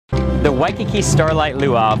The Waikiki Starlight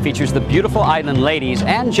Luau features the beautiful island ladies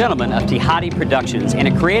and gentlemen of Tihati Productions in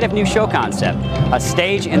a creative new show concept, a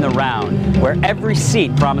stage in the round, where every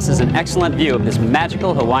seat promises an excellent view of this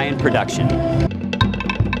magical Hawaiian production.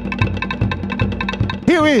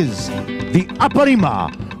 Here is the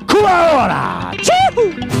Aparima Kuaora!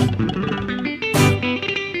 Chee-hoo!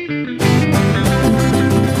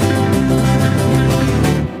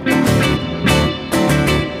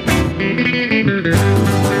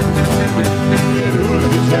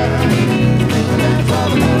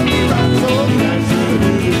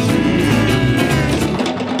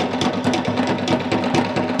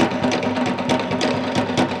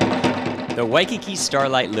 The Waikiki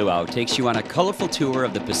Starlight Luau takes you on a colorful tour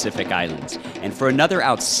of the Pacific Islands. And for another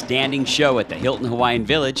outstanding show at the Hilton Hawaiin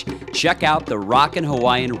Village, check out the Rockin'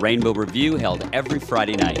 Hawaiian Rainbow Review held every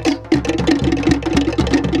Friday night.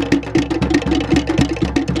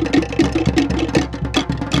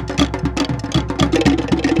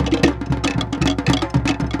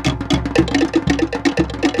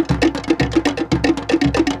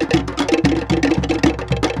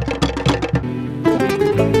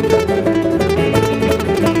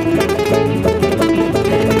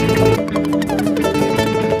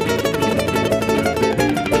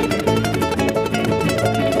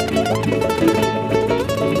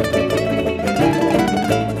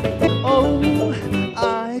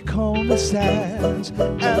 The sands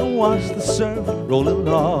and watch the surf rolling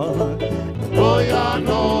on. Oh, yeah,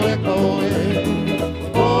 no,